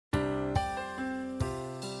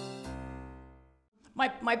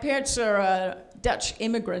My parents are Dutch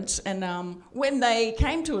immigrants, and when they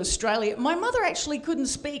came to Australia, my mother actually couldn't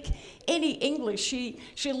speak any English.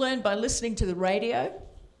 She learned by listening to the radio.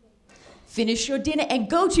 Finish your dinner and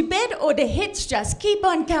go to bed, or the hits just keep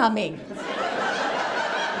on coming.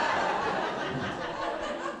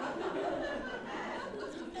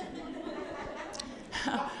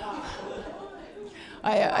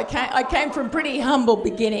 I came from pretty humble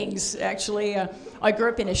beginnings, actually. I grew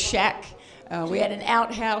up in a shack. We had an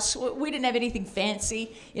outhouse. We didn't have anything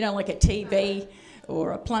fancy, you know, like a TV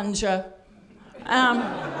or a plunger. And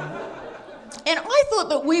I thought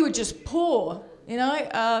that we were just poor, you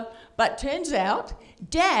know, but turns out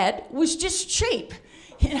Dad was just cheap.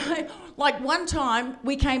 You know, like one time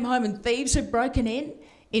we came home and thieves had broken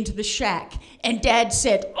into the shack, and Dad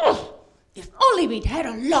said, "Oh, if only we'd had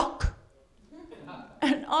a lock."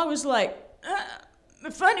 And I was like,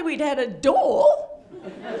 if only we'd had a door.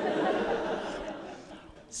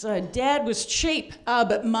 So Dad was cheap,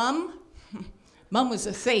 but Mum was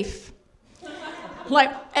a thief.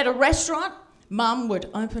 Like at a restaurant, Mum would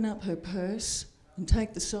open up her purse and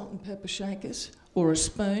take the salt and pepper shakers, or a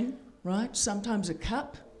spoon, right? Sometimes a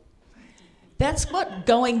cup. That's what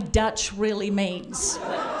going Dutch really means.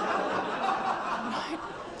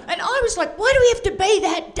 And I was like, why do we have to be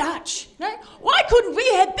that Dutch? You know? Why couldn't we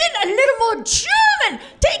have been a little more German,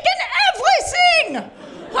 taken everything?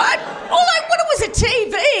 Right? All I wanted was a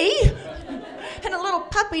TV and a little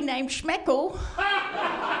puppy named Schmeckle.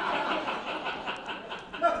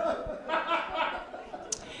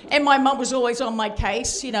 And my mum was always on my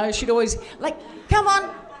case, you know, she'd always, like, come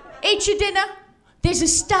on, eat your dinner. There's a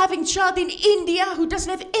starving child in India who doesn't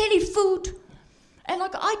have any food. And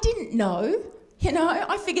like, I didn't know, you know,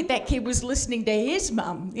 I figured that kid was listening to his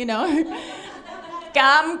mum, you know.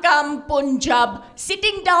 Come, Punjab,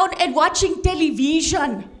 sitting down and watching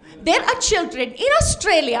television. There are children in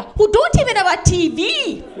Australia who don't even have a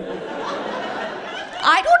TV.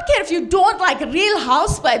 I don't care if you don't like Real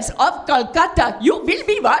Housewives of Calcutta, you will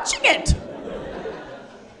be watching it.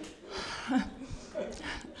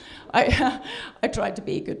 I tried to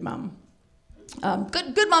be a good mum.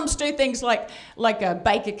 Good mums do things like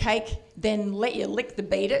bake a cake, then let you lick the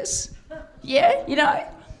beaters. Yeah, you know.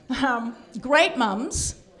 Great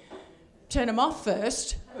mums turn them off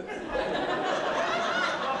first.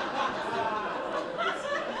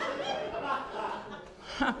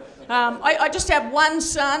 I just have one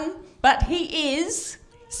son, but he is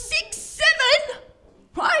 6'7",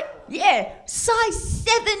 right? Yeah, size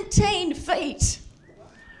 17 feet.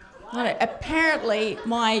 Apparently,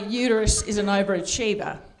 my uterus is an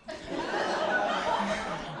overachiever.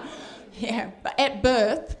 Yeah, but at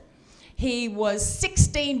birth, he was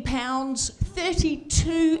 16 pounds,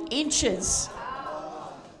 32 inches.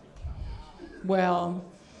 Well,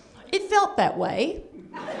 it felt that way.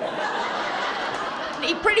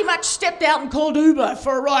 He pretty much stepped out and called Uber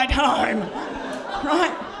for a ride home,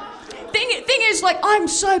 right? Thing is, like, I'm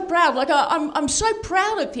so proud. Like, I'm so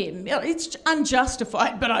proud of him. You know, it's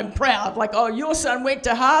unjustified, but I'm proud. Like, oh, your son went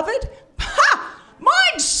to Harvard? Ha!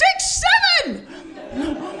 Mine's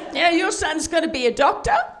 6'7". You know, your son's going to be a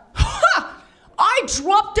doctor? Ha! I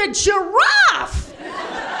dropped a giraffe!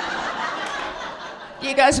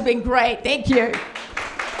 You guys have been great. Thank you.